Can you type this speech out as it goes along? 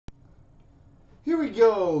Here we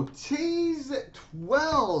go.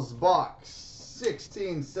 Toews12's box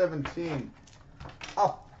 16-17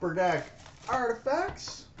 Upper Deck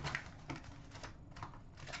Artifacts.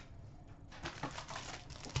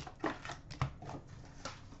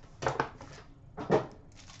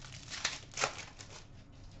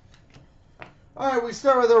 All right, we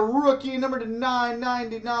start with a rookie number to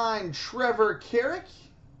 999, Trevor Carrick.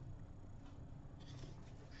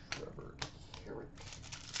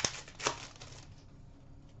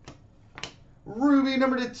 Ruby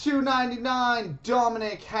number to 299,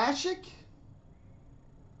 Dominic Hasek.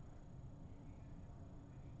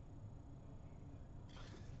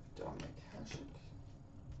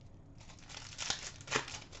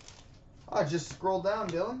 I just scrolled down,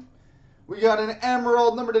 Dylan. We got an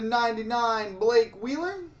emerald number to 99, Blake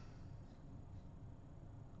Wheeler.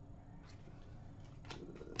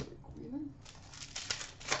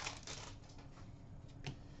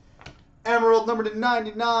 Emerald number to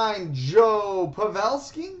 99, Joe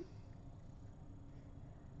Pavelski.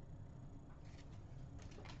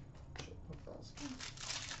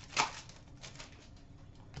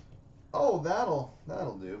 Oh, that'll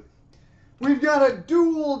do. We've got a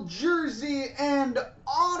dual jersey and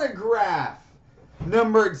autograph.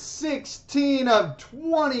 Numbered 16 of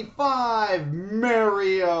 25,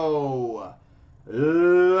 Mario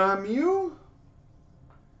Lemieux.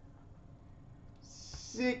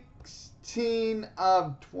 16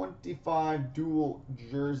 of 25 dual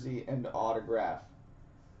jersey and autograph,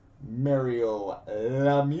 Mario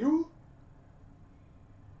Lemieux.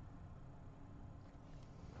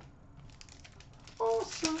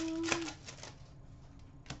 Awesome.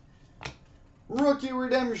 Rookie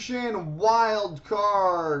Redemption Wild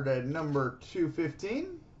Card number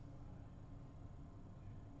 215.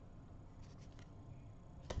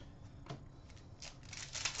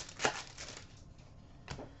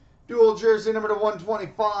 Dual jersey number to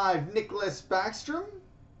 125, Nicholas Backstrom.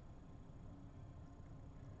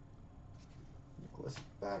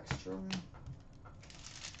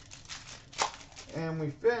 And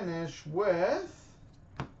we finish with,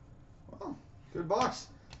 well, good box.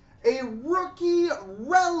 A rookie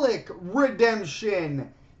relic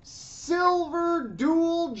redemption, silver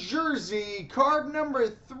dual jersey, card number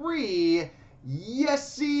 3,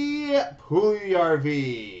 Jesse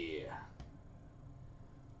Puljujarvi.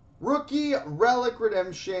 Rookie relic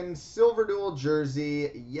redemption, silver dual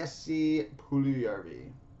jersey, Jesse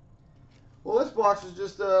Puljujarvi. Well, this box is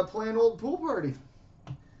just a plain old pool party.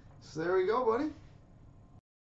 So there we go, buddy.